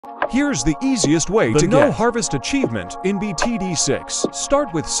Here's the easiest way to The get No Harvest achievement in btd6.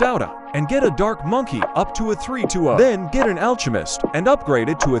 Start with Sauda and get a Dark Monkey up to a 320. Then get an Alchemist and upgrade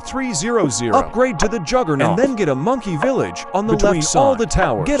it to a 300. Upgrade to the Juggernaut and then get a Monkey Village on the left side. All the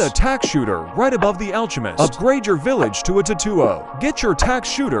towers. Get a Tack Shooter right above the Alchemist. Upgrade your village to a 220. Get your Tack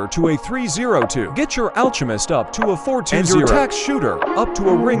Shooter to a 302. Get your Alchemist up to a 420. And your Tack Shooter up to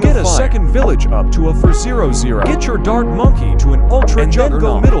a Ring of Fire. Get a second village up to a 400. Get your Dark Monkey to an Ultra Juggernaut. And then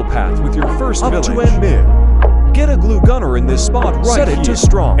go middle path with your first village. Up to end mid. Get a Glue Gunner in this spot right Set it here. To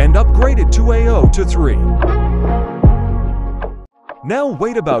Strong and upgrade it to AO to 3. Now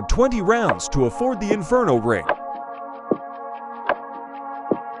wait about 20 rounds to afford the Inferno Ring.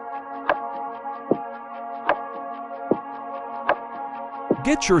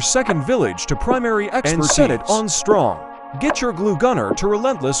 Get your second village to Primary Expertise and set it on Strong. Get your Glue Gunner to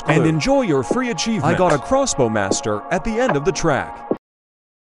Relentless Glue and enjoy your free achievement. I got a Crossbow Master at the end of the track.